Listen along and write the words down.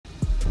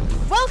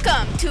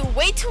Welcome to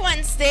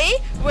Wednesday,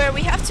 where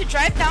we have to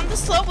drive down the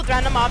slope with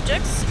random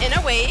objects in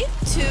a way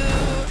to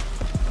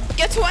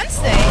get to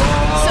Wednesday.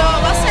 So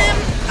last time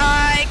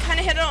I kind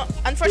of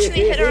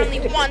unfortunately hit her only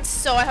once,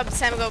 so I hope this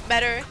time will go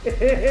better.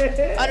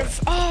 I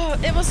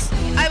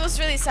was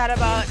really sad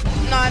about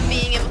not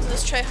being able to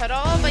destroy her at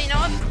all, but you know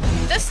what?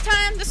 This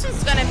time, this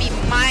one's gonna be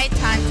my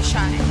time to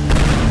shine.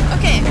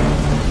 Okay,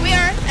 we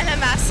are in a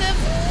massive,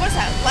 what is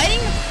that, Lighting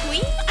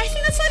McQueen? I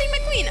think that's Lighting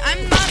McQueen.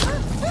 I'm not,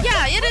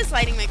 yeah, it is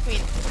Lighting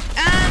McQueen.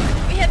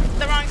 And we hit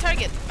the wrong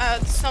target,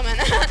 snowman.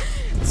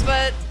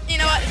 But, you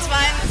know what, it's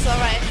fine, it's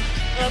alright.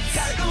 Let's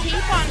keep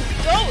on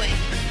going.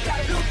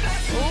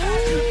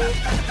 Ooh.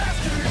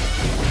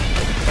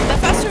 The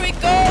faster we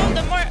go,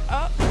 the more,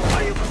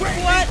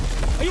 what?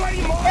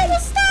 What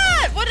was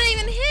that? What did I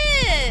even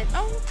hit?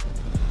 Oh.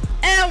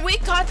 And we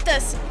got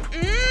this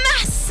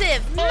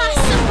massive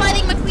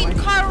Lighting McQueen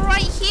car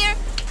right here.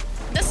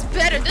 This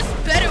better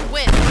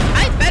win.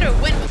 I better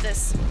win with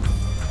this.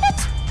 What?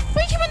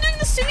 Why do you keep on doing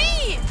this to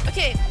me?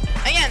 Okay,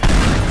 again.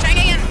 Trying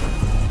again.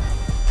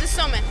 This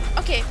snowman.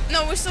 Okay,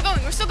 no, we're still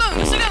going.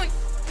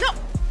 No.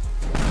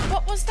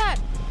 What was that?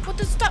 What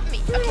did stop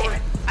me? Okay,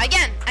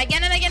 again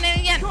and again.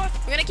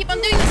 We're gonna keep on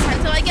doing this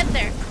until I get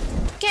there.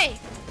 Okay,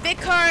 big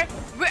car.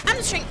 I'm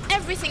destroying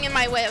everything in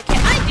my way, okay?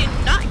 I do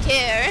not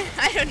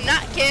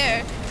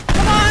care.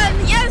 Come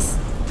on, yes.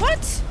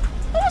 What?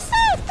 What was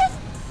that? What?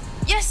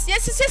 Yes.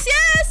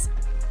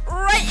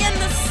 Right in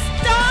the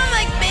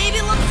stomach,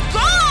 baby. Let's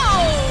go.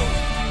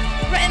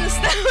 Right in the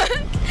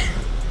stomach.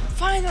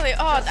 Finally.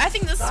 Oh, I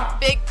think this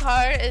big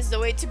car is the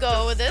way to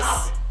go with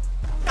this.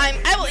 I'm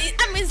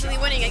easily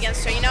winning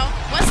against her, you know?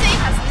 Wednesday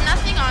has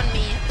nothing on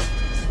me.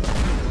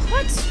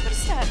 What? What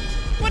is that?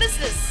 What is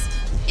this?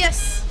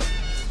 Yes.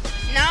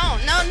 No.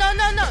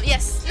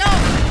 Yes. No.